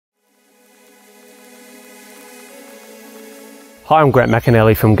Hi, I'm Grant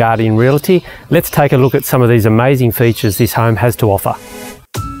McAnally from Guardian Realty. Let's take a look at some of these amazing features this home has to offer.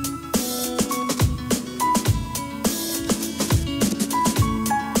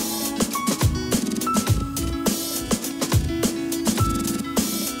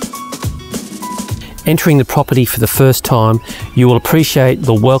 Entering the property for the first time, you will appreciate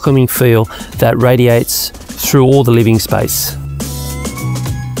the welcoming feel that radiates through all the living space.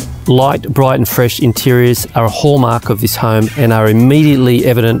 Light, bright and fresh interiors are a hallmark of this home and are immediately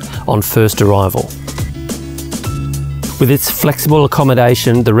evident on first arrival. With its flexible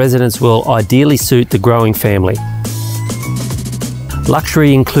accommodation, the residence will ideally suit the growing family.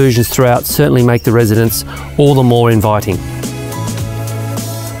 Luxury inclusions throughout certainly make the residence all the more inviting.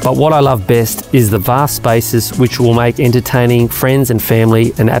 But what I love best is the vast spaces which will make entertaining friends and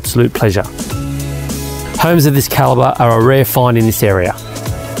family an absolute pleasure. Homes of this calibre are a rare find in this area.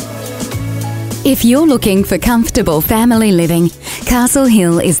 If you're looking for comfortable family living, Castle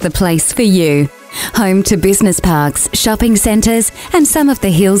Hill is the place for you. Home to business parks, shopping centres and some of the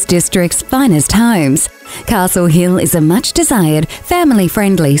Hills District's finest homes, Castle Hill is a much desired,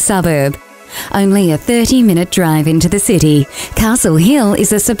 family-friendly suburb. Only a 30-minute drive into the city, Castle Hill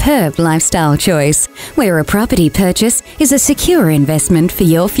is a superb lifestyle choice, where a property purchase is a secure investment for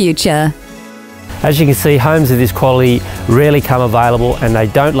your future. As you can see, homes of this quality rarely come available and they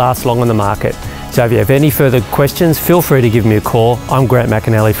don't last long on the market. So if you have any further questions, feel free to give me a call. I'm Grant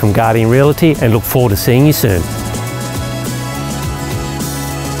McAnally from Guardian Realty and look forward to seeing you soon.